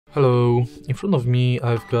Hello, in front of me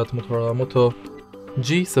I've got MOTOROLA Moto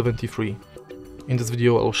G73. In this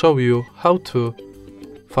video I'll show you how to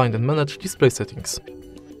find and manage display settings.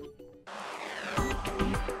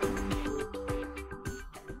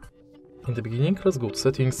 In the beginning, let's go to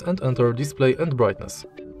settings and enter display and brightness.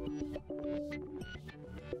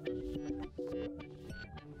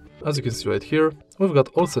 As you can see right here, we've got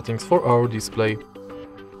all settings for our display.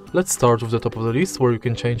 Let's start with the top of the list, where you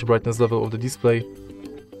can change brightness level of the display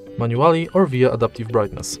manually or via adaptive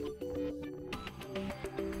brightness.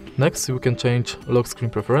 Next, we can change lock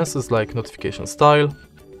screen preferences like notification style,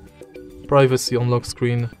 privacy on lock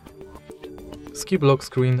screen, skip lock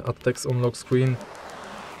screen, add text on lock screen,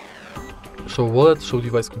 show wallet, show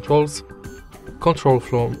device controls, control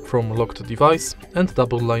from locked device, and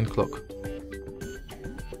double line clock.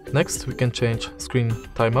 Next, we can change screen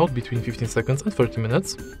timeout between 15 seconds and 30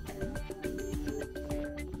 minutes.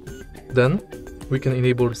 Then, we can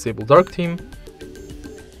enable disable dark theme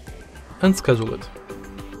and schedule it.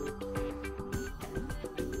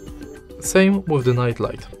 Same with the night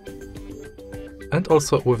light. And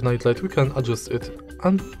also with night light we can adjust it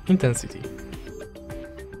and intensity.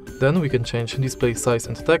 Then we can change display size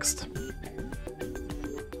and text.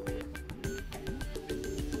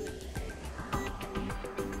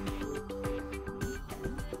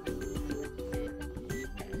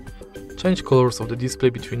 Change colors of the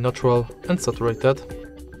display between natural and saturated,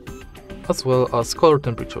 as well as color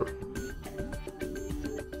temperature.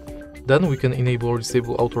 Then we can enable or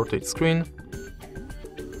disable auto rotate screen,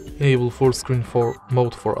 enable full screen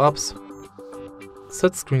mode for apps,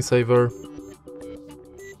 set screensaver,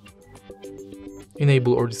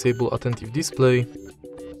 enable or disable attentive display,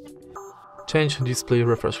 change display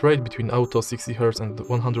refresh rate between auto 60 Hz and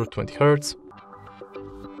 120 Hz,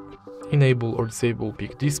 enable or disable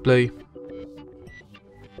peak display,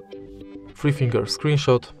 3-finger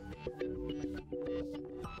screenshot,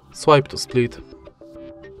 swipe to split,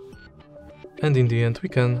 and in the end we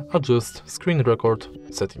can adjust screen record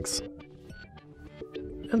settings.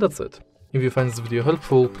 And that's it. If you find this video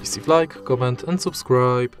helpful, please leave like, comment and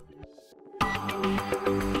subscribe.